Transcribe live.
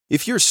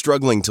If you're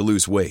struggling to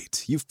lose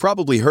weight, you've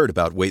probably heard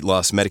about weight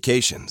loss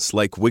medications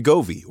like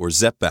Wegovy or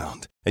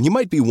Zepbound, and you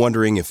might be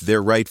wondering if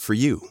they're right for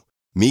you.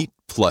 Meet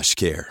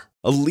PlushCare,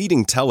 a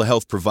leading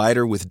telehealth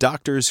provider with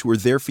doctors who are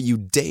there for you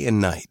day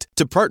and night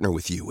to partner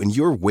with you in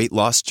your weight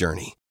loss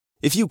journey.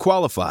 If you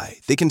qualify,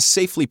 they can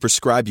safely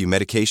prescribe you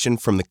medication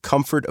from the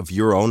comfort of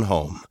your own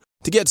home.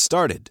 To get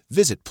started,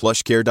 visit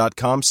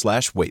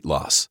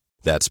plushcare.com/weightloss.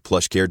 That's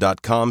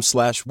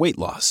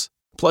plushcare.com/weightloss.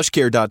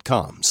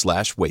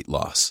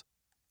 plushcare.com/weightloss.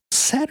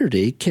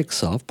 Saturday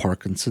kicks off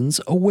Parkinson's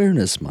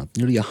Awareness Month.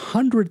 Nearly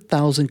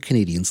 100,000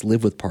 Canadians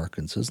live with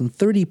Parkinson's, and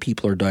 30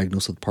 people are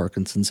diagnosed with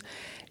Parkinson's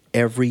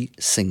every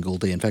single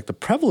day. In fact, the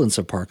prevalence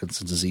of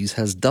Parkinson's disease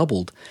has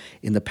doubled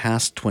in the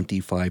past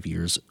 25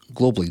 years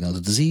globally. Now,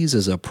 the disease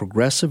is a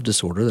progressive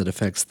disorder that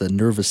affects the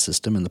nervous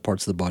system and the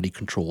parts of the body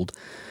controlled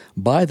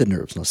by the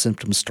nerves. Now,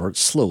 symptoms start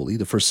slowly.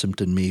 The first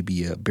symptom may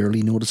be a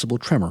barely noticeable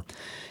tremor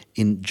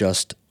in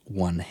just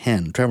one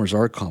hand. Tremors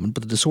are common,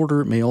 but the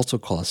disorder may also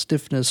cause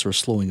stiffness or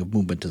slowing of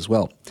movement as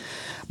well.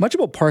 Much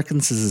about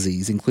Parkinson's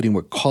disease, including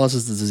what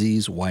causes the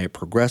disease, why it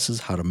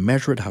progresses, how to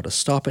measure it, how to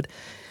stop it,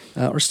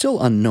 are still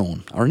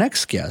unknown. Our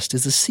next guest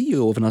is the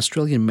CEO of an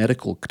Australian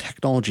medical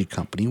technology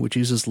company which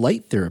uses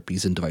light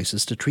therapies and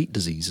devices to treat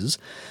diseases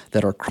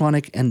that are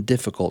chronic and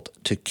difficult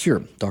to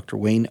cure. Dr.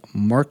 Wayne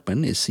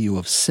Markman is CEO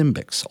of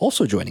Symbix.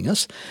 Also joining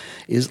us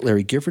is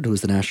Larry Gifford, who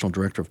is the National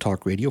Director of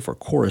Talk Radio for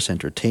Chorus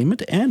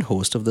Entertainment and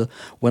host of the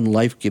When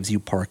Life Gives You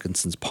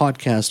Parkinson's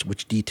podcast,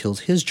 which details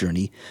his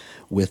journey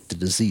with the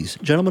disease.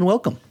 Gentlemen,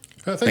 welcome.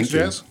 Thanks,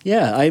 Jazz.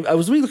 Yeah, I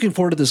was really looking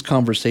forward to this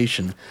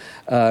conversation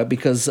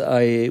because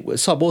I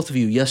saw both of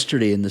you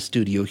yesterday in the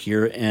studio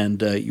here,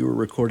 and you were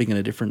recording in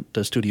a different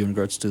studio in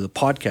regards to the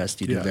podcast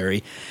you did,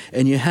 Larry,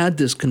 and you had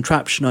this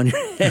contraption on your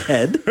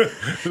head.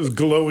 It was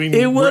glowing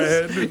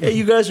red. And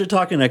you guys were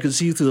talking, I could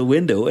see you through the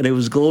window, and it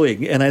was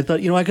glowing, and I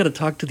thought, I got to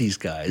talk to these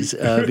guys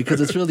because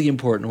it's really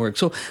important work.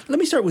 So let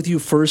me start with you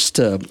first,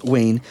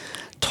 Wayne.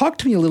 Talk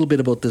to me a little bit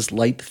about this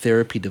light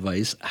therapy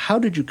device. How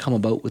did you come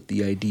about with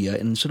the idea,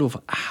 and sort of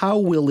how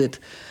will it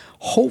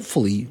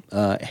hopefully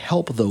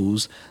help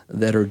those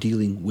that are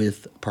dealing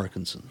with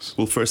Parkinson's?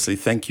 Well, firstly,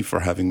 thank you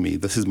for having me.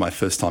 This is my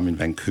first time in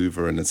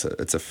Vancouver, and it's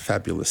a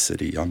fabulous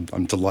city.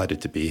 I'm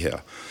delighted to be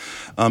here.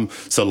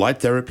 So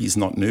light therapy is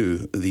not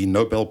new. The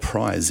Nobel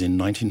Prize in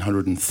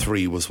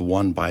 1903 was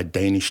won by a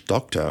Danish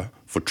doctor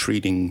for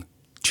treating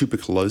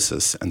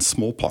tuberculosis and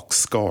smallpox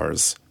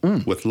scars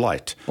with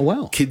light. Oh,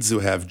 wow. Kids who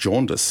have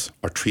jaundice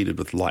are treated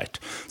with light.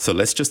 So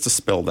let's just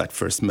dispel that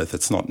first myth.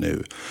 It's not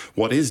new.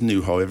 What is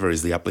new, however,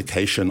 is the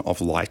application of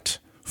light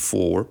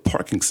for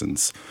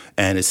Parkinson's.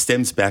 And it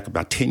stems back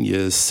about 10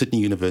 years.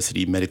 Sydney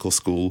University Medical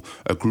School,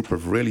 a group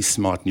of really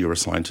smart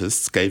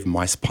neuroscientists gave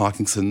mice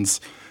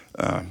Parkinson's.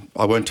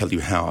 I won't tell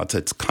you how,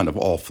 it's kind of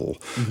awful.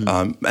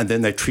 Mm-hmm. And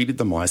then they treated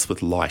the mice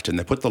with light, and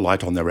they put the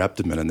light on their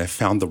abdomen, and they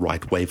found the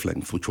right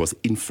wavelength, which was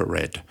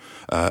infrared,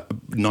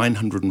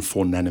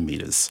 904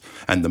 nanometers.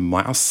 And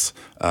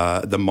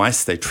the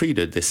mice they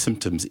treated, their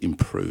symptoms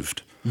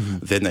improved. Mm-hmm.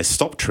 Then they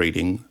stopped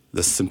treating,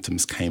 the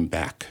symptoms came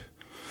back.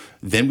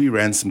 Then we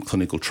ran some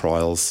clinical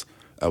trials.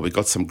 We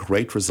got some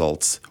great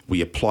results.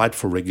 We applied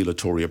for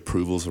regulatory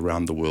approvals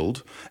around the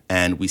world,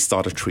 and we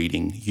started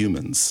treating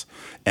humans.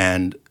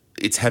 And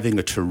it's having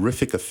a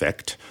terrific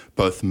effect.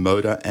 Both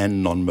motor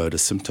and non-motor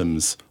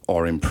symptoms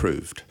are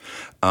improved.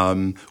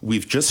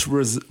 We've just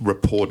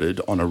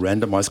reported on a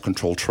randomized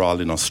control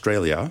trial in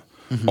Australia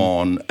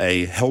on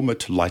a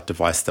helmet light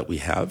device that we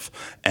have,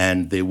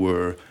 and there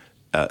were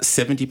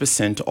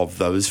 70% of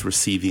those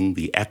receiving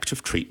the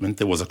active treatment.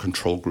 There was a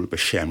control group, a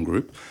sham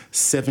group.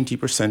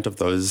 70% of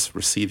those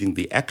receiving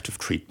the active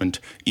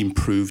treatment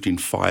improved in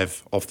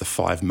 5 of the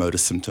 5 motor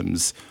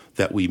symptoms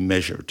that we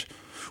measured,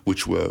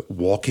 which were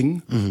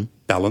walking,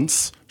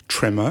 balance,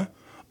 tremor,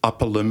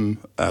 upper limb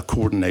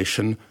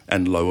coordination,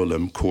 and lower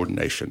limb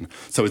coordination.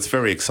 So it's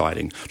very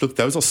exciting. Look,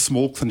 those are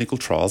small clinical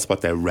trials,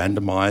 but they're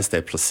randomized,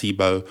 they're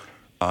placebo.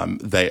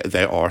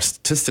 They are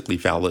statistically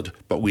valid,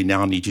 but we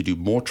now need to do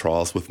more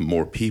trials with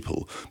more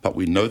people. But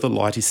we know the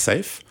light is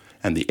safe,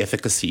 and the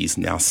efficacy is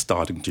now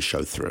starting to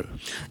show through.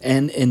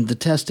 And the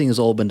testing has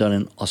all been done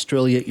in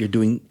Australia. You're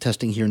doing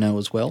testing here now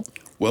as well?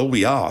 Well,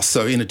 we are.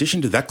 So in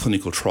addition to that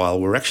clinical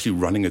trial, we're actually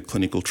running a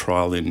clinical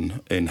trial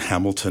in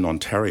Hamilton,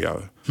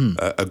 Ontario.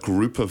 A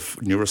group of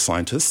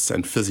neuroscientists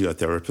and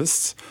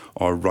physiotherapists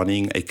are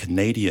running a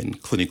Canadian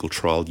clinical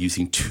trial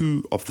using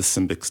 2 of the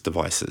Symbix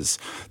devices.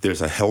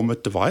 There's a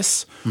helmet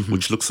device,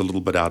 which looks a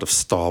little bit out of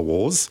Star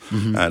Wars.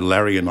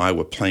 Larry and I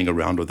were playing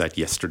around with that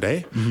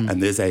yesterday.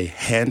 And there's a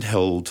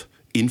handheld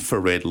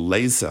infrared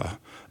laser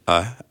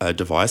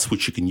device,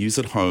 which you can use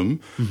at home,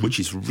 which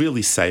is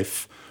really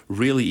safe,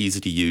 really easy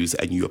to use,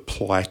 and you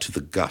apply to the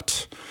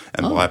gut.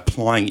 And by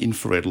applying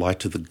infrared light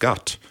to the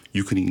gut,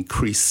 you can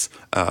increase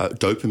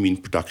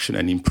dopamine production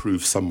and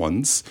improve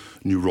someone's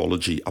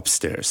neurology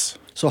upstairs.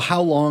 So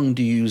how long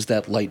do you use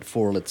that light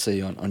for, let's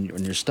say, on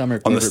your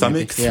stomach? On the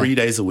stomach, 3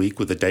 days a week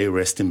with a day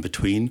rest in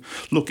between.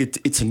 Look,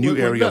 it's a new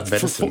area of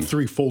medicine. For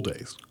 3 full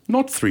days.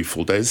 Not 3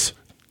 full days.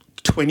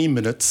 20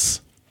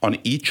 minutes on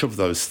each of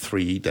those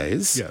 3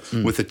 days, Yes.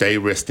 with a day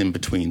rest in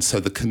between. So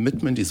the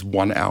commitment is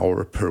 1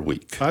 hour per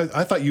week.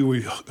 I thought you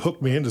would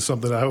hook me into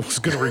something I was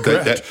going to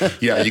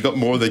regret. Yeah, you got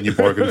more than you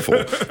bargained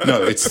for.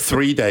 No, it's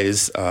 3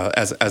 days,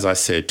 as I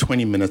said,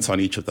 20 minutes on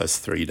each of those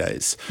 3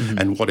 days.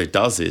 And what it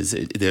does is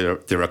there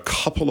are a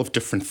couple of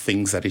different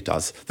things that it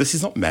does. This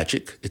is not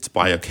magic. It's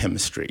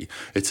biochemistry.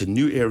 It's a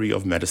new area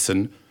of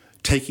medicine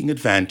taking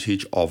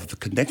advantage of the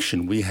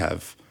connection we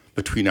have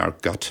between our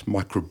gut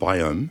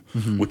microbiome,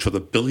 which are the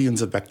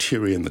billions of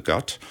bacteria in the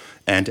gut,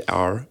 and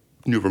our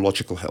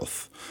neurological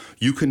health.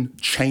 You can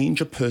change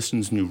a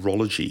person's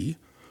neurology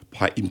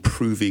by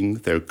improving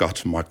their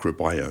gut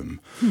microbiome.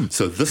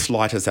 So this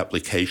light has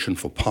application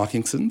for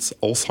Parkinson's,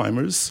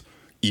 Alzheimer's,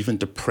 even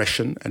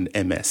depression and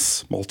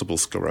MS, multiple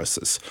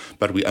sclerosis.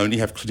 But we only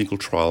have clinical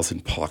trials in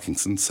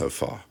Parkinson's so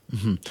far.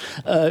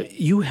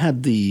 You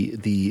had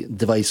the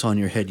device on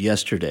your head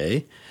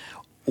yesterday.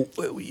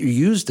 You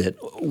used it.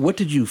 What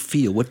did you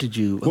feel? What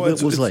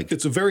was it like?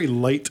 It's a very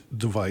light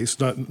device,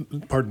 not,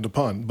 pardon the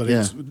pun, but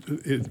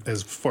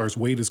as far as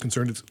weight is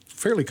concerned, it's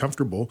fairly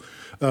comfortable.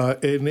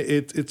 And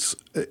it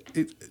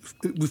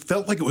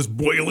felt like it was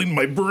boiling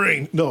my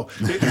brain. No,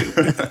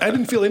 I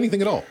didn't feel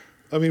anything at all.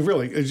 I mean,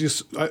 really,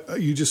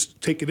 you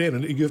just take it in,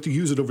 and you have to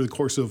use it over the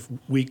course of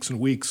weeks and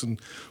weeks. And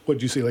what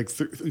did you say, like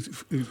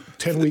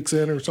 10 weeks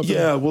in or something?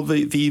 Yeah, well,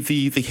 the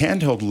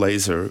handheld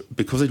laser,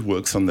 because it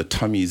works on the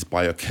tummy's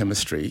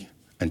biochemistry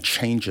and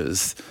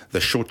changes the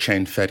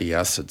short-chain fatty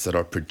acids that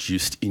are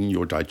produced in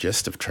your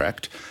digestive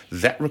tract,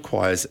 that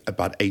requires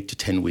about 8 to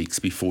 10 weeks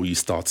before you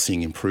start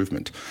seeing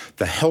improvement.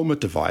 The helmet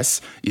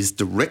device is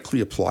directly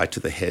applied to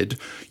the head.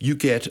 You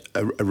get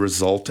a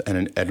result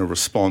and a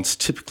response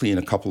typically in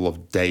a couple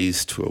of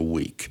days to a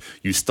week.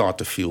 You start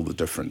to feel the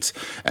difference.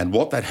 And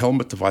what that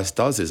helmet device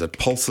does is it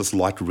pulses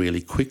light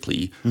really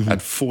quickly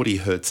at 40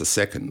 hertz a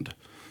second.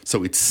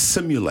 So it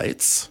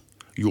simulates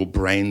your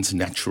brain's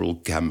natural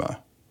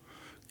gamma.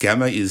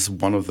 Gamma is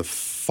one of the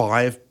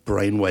 5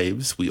 brain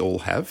waves we all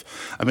have.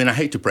 I mean, I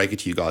hate to break it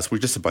to you guys. We're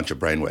just a bunch of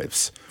brain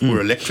waves.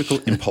 We're electrical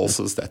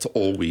impulses. That's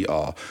all we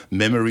are.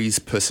 Memories,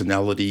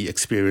 personality,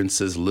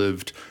 experiences,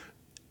 lived,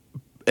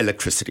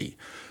 electricity.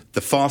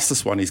 The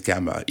fastest one is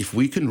gamma. If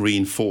we can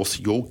reinforce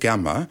your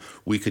gamma,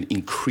 we can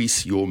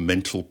increase your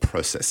mental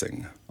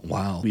processing.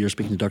 Wow. We are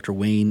speaking to Dr.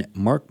 Wayne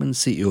Markman,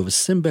 CEO of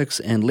Simbex,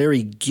 and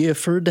Larry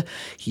Gifford.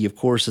 He, of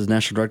course, is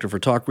National Director for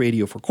Talk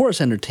Radio for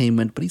Chorus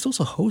Entertainment, but he's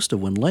also host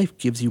of When Life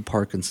Gives You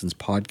Parkinson's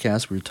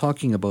podcast. We're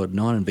talking about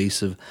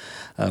non-invasive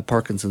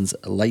Parkinson's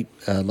light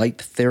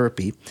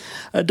therapy.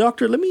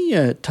 Doctor, let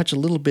me touch a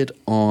little bit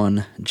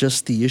on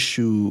just the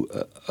issue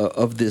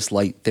of this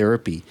light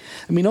therapy.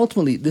 I mean,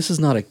 ultimately, this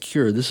is not a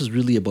cure. This is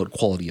really about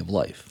quality of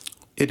life.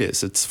 It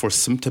is. It's for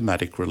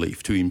symptomatic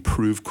relief, to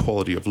improve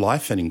quality of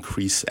life and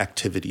increase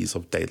activities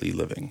of daily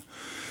living.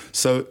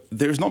 So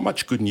there's not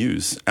much good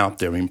news out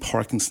there in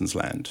Parkinson's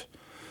land.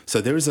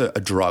 So there is a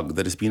drug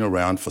that has been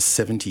around for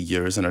 70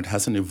 years and it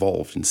hasn't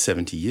evolved in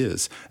 70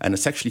 years. And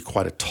it's actually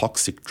quite a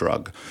toxic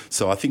drug.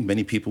 So I think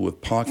many people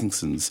with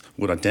Parkinson's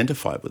would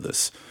identify with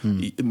this.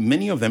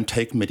 Many of them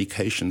take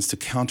medications to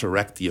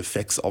counteract the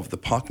effects of the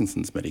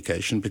Parkinson's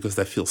medication because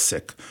they feel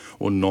sick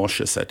or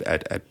nauseous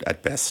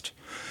at best.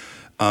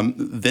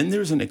 Then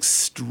there's an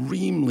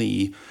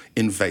extremely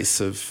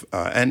invasive,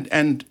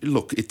 and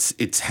look,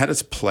 it's had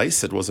its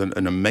place. It was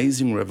an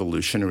amazing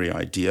revolutionary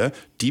idea,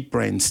 deep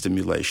brain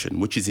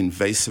stimulation, which is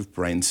invasive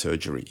brain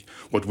surgery.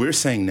 What we're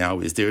saying now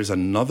is there is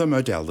another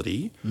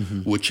modality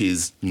which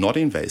is not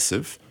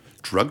invasive,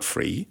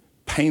 drug-free,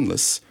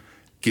 painless.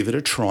 Give it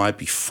a try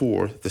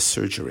before the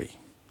surgery.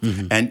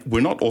 And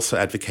we're not also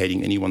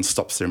advocating anyone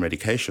stops their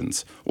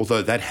medications,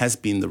 although that has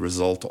been the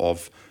result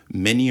of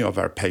many of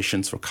our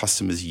patients or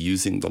customers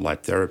using the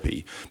light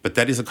therapy. But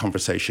that is a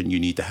conversation you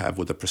need to have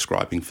with a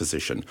prescribing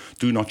physician.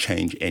 Do not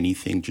change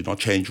anything. Do not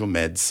change your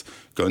meds.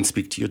 Go and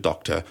speak to your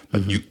doctor.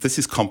 But this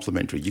is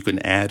complementary. You can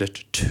add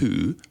it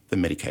to the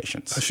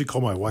medications. I should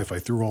call my wife. I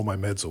threw all my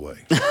meds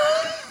away.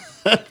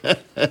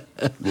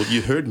 Well,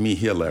 you heard me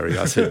here, Larry.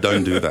 I said,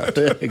 don't do that.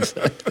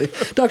 Exactly.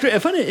 Doctor, I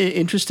find it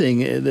interesting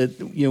that,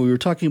 we were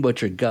talking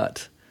about your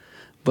gut,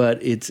 but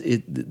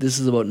this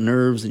is about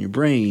nerves in your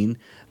brain,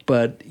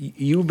 but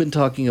you've been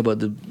talking about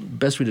the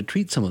best way to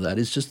treat some of that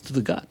is just to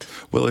the gut.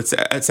 Well, it's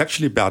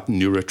actually about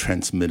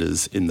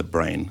neurotransmitters in the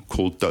brain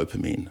called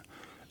dopamine.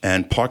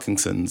 And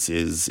Parkinson's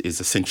is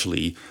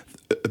essentially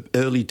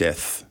early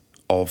death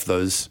of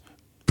those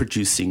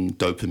producing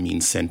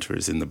dopamine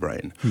centers in the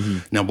brain.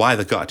 Now, why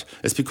the gut?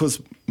 It's because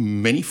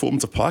many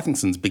forms of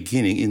Parkinson's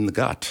beginning in the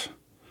gut.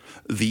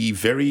 The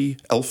very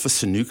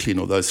alpha-synuclein,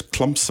 or those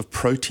clumps of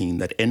protein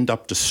that end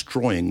up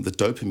destroying the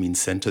dopamine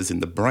centers in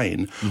the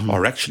brain,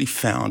 are actually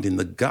found in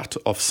the gut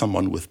of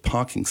someone with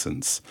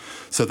Parkinson's.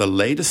 So the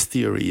latest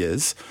theory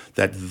is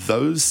that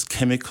those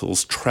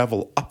chemicals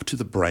travel up to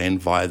the brain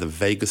via the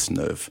vagus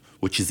nerve,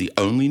 which is the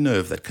only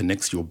nerve that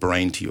connects your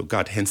brain to your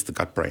gut, hence the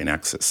gut-brain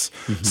axis.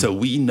 So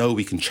we know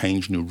we can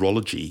change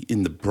neurology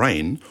in the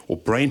brain or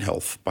brain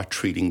health by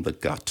treating the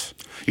gut.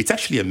 It's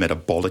actually a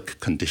metabolic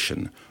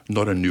condition,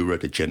 not a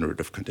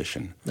neurodegenerative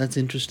condition. That's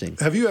interesting.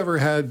 Have you ever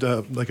had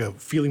like a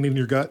feeling in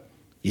your gut?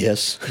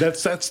 Yes.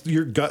 That's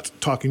your gut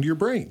talking to your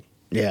brain.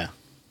 Yeah.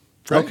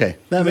 Right? Okay.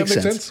 That makes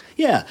sense.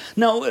 Yeah.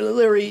 Now,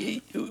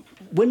 Larry,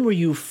 when were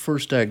you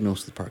first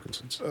diagnosed with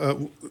Parkinson's?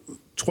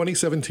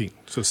 2017,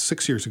 so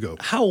 6 years ago.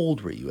 How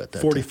old were you at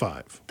that 45.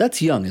 time?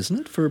 That's young, isn't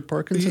it, for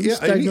Parkinson's Yeah,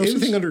 diagnosis?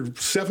 anything under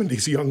 70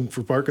 is young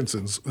for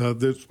Parkinson's.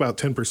 There's about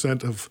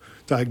 10% of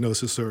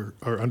diagnoses are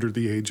under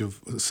the age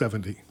of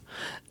 70.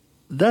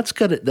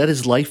 That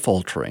is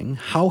life-altering.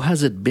 How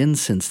has it been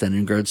since then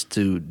in regards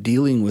to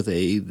dealing with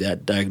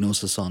that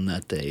diagnosis on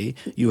that day?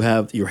 You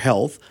have your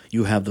health,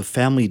 you have the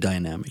family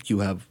dynamic, you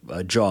have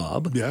a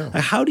job. Yeah.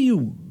 How do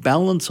you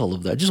balance all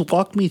of that? Just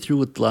walk me through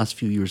what the last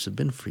few years have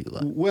been for you.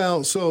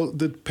 Well, so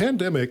the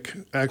pandemic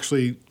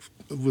actually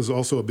was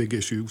also a big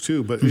issue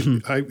too, but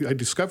I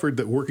discovered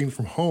that working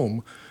from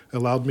home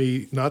allowed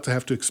me not to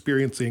have to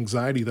experience the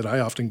anxiety that I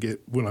often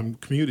get when I'm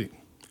commuting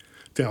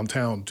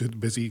downtown to the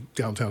busy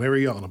downtown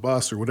area on a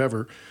bus or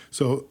whatever.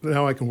 So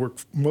now I can work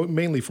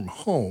mainly from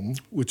home,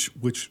 which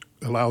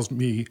allows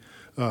me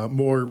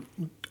more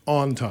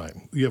on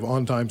time. You have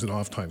on times and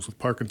off times with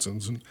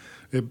Parkinson's,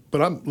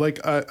 but I'm like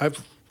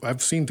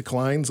I've seen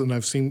declines and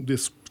I've seen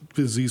this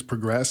disease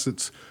progress.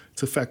 It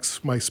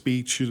affects my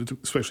speech,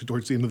 especially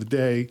towards the end of the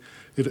day.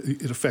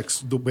 It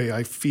affects the way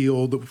I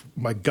feel.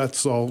 My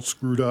gut's all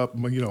screwed up.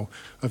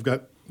 I've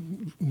got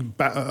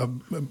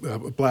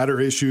bladder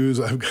issues.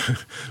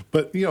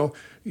 But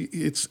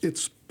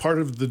it's part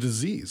of the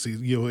disease.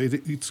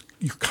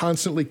 You're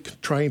constantly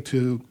trying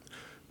to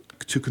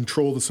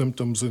control the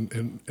symptoms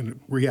and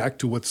react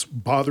to what's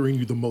bothering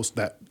you the most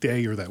that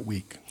day or that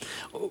week.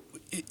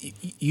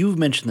 You've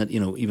mentioned that,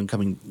 even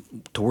coming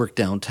to work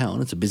downtown,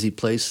 it's a busy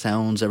place,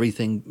 sounds,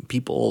 everything,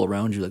 people all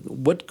around you. Like,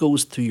 what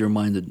goes through your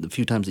mind the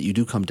few times that you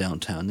do come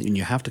downtown and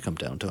you have to come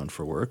downtown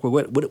for work?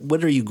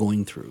 What are you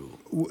going through?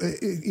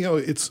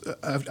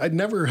 I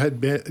never had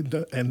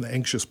been an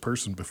anxious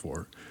person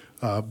before,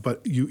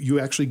 but you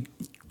actually,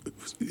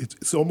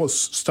 it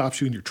almost stops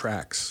you in your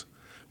tracks,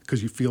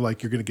 because you feel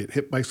like you're going to get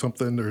hit by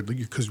something, or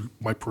because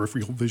my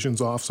peripheral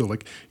vision's off. So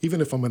like, even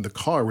if I'm in the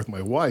car with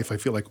my wife, I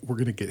feel like we're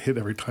going to get hit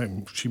every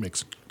time she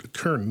makes a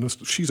turn.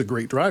 She's a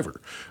great driver.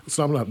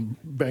 So I'm not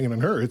banging on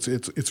her.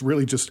 It's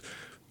really just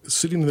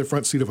sitting in the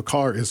front seat of a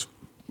car is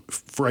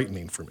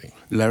frightening for me.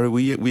 Larry,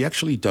 we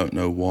actually don't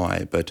know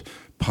why, but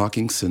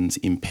Parkinson's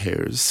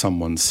impairs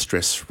someone's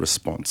stress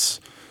response.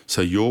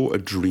 So your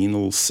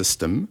adrenal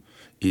system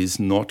is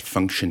not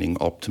functioning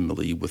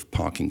optimally with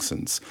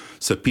Parkinson's.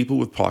 So people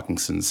with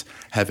Parkinson's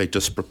have a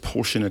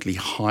disproportionately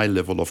high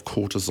level of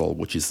cortisol,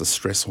 which is the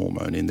stress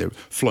hormone,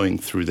 flowing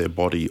through their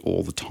body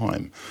all the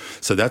time.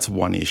 So that's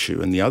one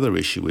issue. And the other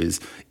issue is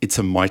it's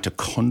a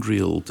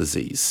mitochondrial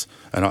disease.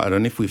 And I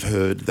don't know if we've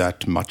heard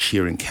that much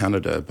here in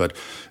Canada, but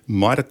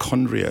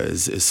mitochondria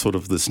is sort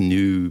of this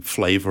new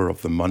flavor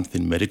of the month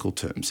in medical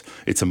terms.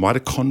 It's a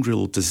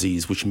mitochondrial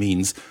disease, which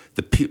means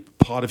the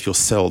part of your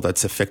cell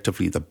that's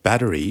effectively the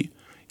battery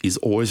is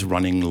always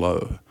running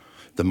low.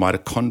 The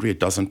mitochondria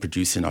doesn't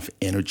produce enough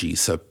energy,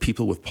 so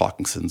people with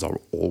Parkinson's are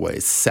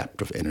always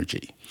sapped of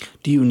energy.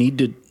 Do you need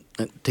to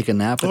take a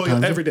nap at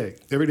times? Yeah, every day.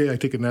 Every day I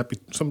take a nap,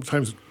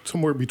 sometimes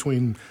somewhere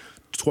between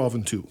 12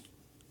 and 2.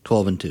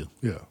 12 and 2.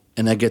 Yeah.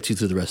 And that gets you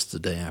through the rest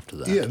of the day after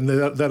that. Yeah, and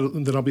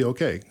then I'll be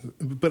okay.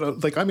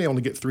 But I may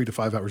only get 3 to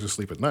 5 hours of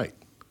sleep at night.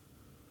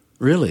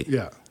 Really?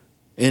 Yeah.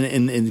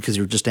 And because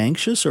you're just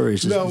anxious, or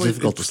is it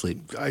difficult to sleep?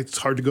 It's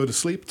hard to go to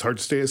sleep. It's hard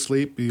to stay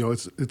asleep.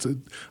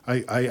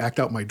 I act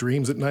out my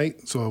dreams at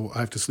night, so I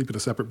have to sleep in a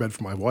separate bed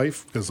from my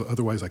wife, because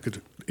otherwise I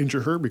could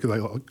injure her, because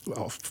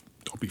I'll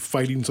be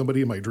fighting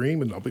somebody in my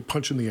dream and I'll be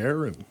punching the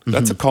air. And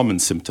that's a common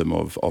symptom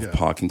of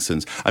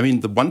Parkinson's. I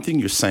mean, the one thing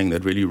you're saying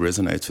that really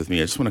resonates with me,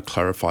 I just want to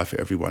clarify for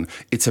everyone,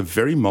 it's a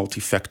very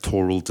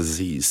multifactorial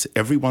disease.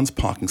 Everyone's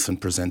Parkinson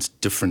presents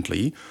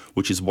differently,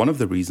 which is one of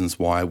the reasons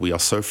why we are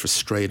so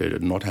frustrated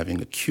at not having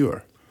a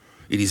cure.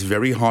 It is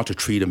very hard to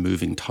treat a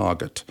moving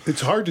target.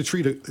 It's hard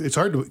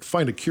to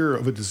find a cure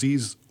of a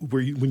disease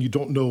when you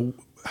don't know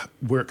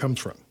where it comes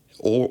from.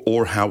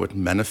 Or how it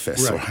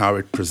manifests, right, or how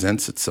it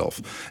presents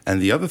itself.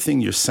 And the other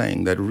thing you're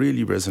saying that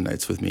really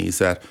resonates with me is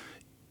that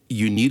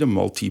you need a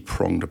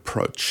multi-pronged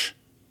approach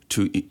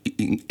to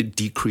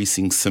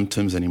decreasing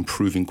symptoms and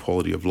improving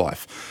quality of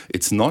life.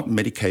 It's not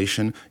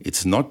medication,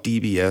 it's not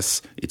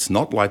DBS, it's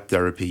not light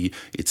therapy,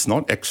 it's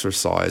not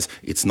exercise,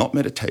 it's not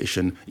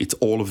meditation, it's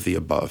all of the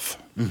above.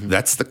 Mm-hmm.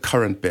 That's the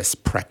current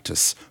best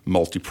practice,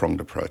 multi-pronged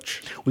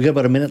approach. We got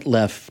about a minute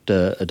left,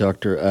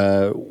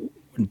 Doctor.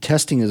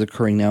 Testing is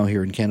occurring now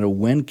here in Canada.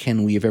 When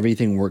can we, if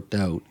everything works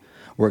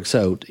works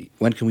out,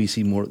 when can we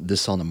see more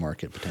this on the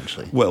market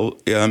potentially? Well,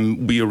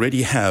 we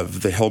already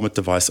have the helmet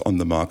device on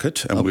the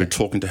market, and we're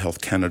talking to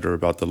Health Canada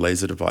about the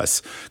laser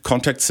device.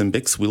 Contact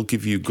Symbix. We'll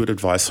give you good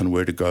advice on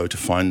where to go to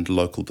find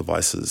local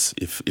devices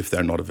if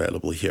they're not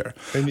available here.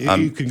 And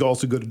you can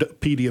also go to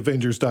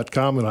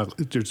pdavengers.com, and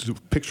there's a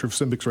picture of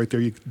Symbix right there.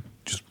 You can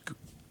just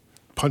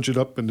punch it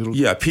up and it'll...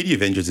 Yeah, PD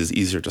Avengers is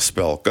easier to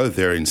spell. Go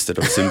there instead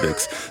of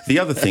Symbix. The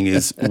other thing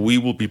is we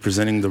will be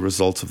presenting the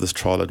results of this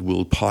trial at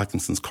World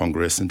Parkinson's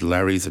Congress, and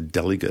Larry's a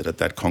delegate at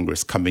that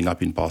Congress coming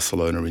up in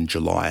Barcelona in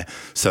July.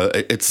 So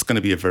it's going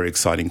to be a very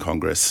exciting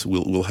Congress.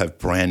 We'll have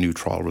brand new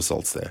trial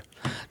results there.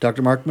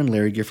 Dr. Markman,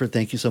 Larry Gifford,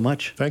 thank you so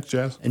much. Thanks,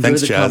 Jazz.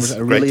 Thanks, Jazz. I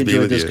really Great to be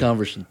enjoyed with this you.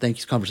 conversation.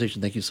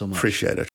 Thank you so much. Appreciate it.